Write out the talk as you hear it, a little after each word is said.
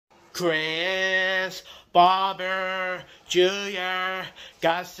Chris, Bobber, Junior,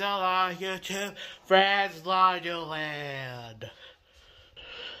 Godzilla, YouTube, Friends, Land.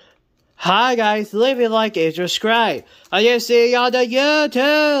 Hi guys, leave a like and subscribe. I can see you on the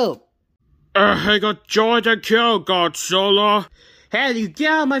YouTube. Hey, got joy to kill, Godzilla. Hey, you get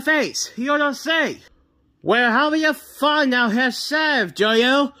out of my face. You don't say. We're having a fun now here, saved, do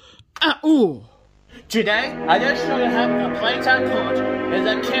you? Ooh. Today, I just show you how to Playtime code is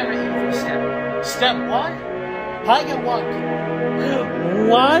a camera evil step. Step 1, Huggy Wuggy.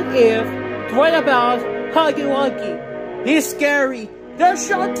 What if, what about Huggy Wuggy? He's scary. There's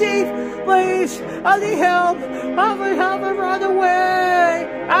sharp teeth. Please, I need help. I need help and run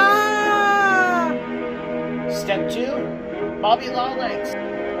away. Ah! Step 2, Mommy Longlegs.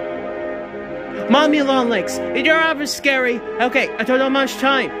 Mommy Longlegs, you're ever scary. Okay, I don't have much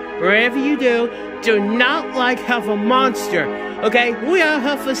time. Wherever you do not like have a monster. Okay, we are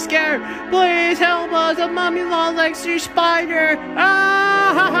half a scared. Please help us, a Mommy Longlegs, your spider.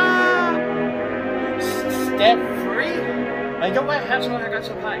 Ah ha ha. Step 3. I don't want to have someone that got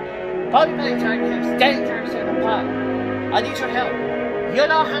some pie. Puppy Playtime is dangerous in the pot. I need your help. You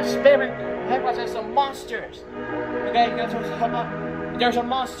don't have spirit. Help us as some monsters. Okay, come on. There's a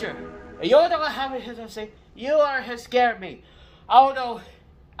monster. You don't have it to say. You are who scared me. Oh no.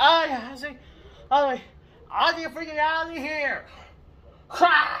 I need to freaking out of here.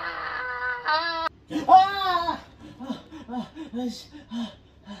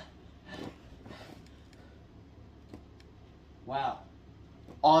 Wow.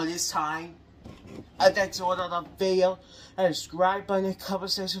 All this time, thanks for watching the video, and subscribe button in the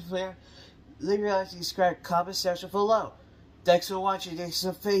comment section below. Leave a like, subscribe, comment section below. Thanks for watching these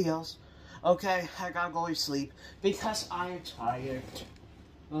videos. Okay, I gotta go to sleep because I am tired.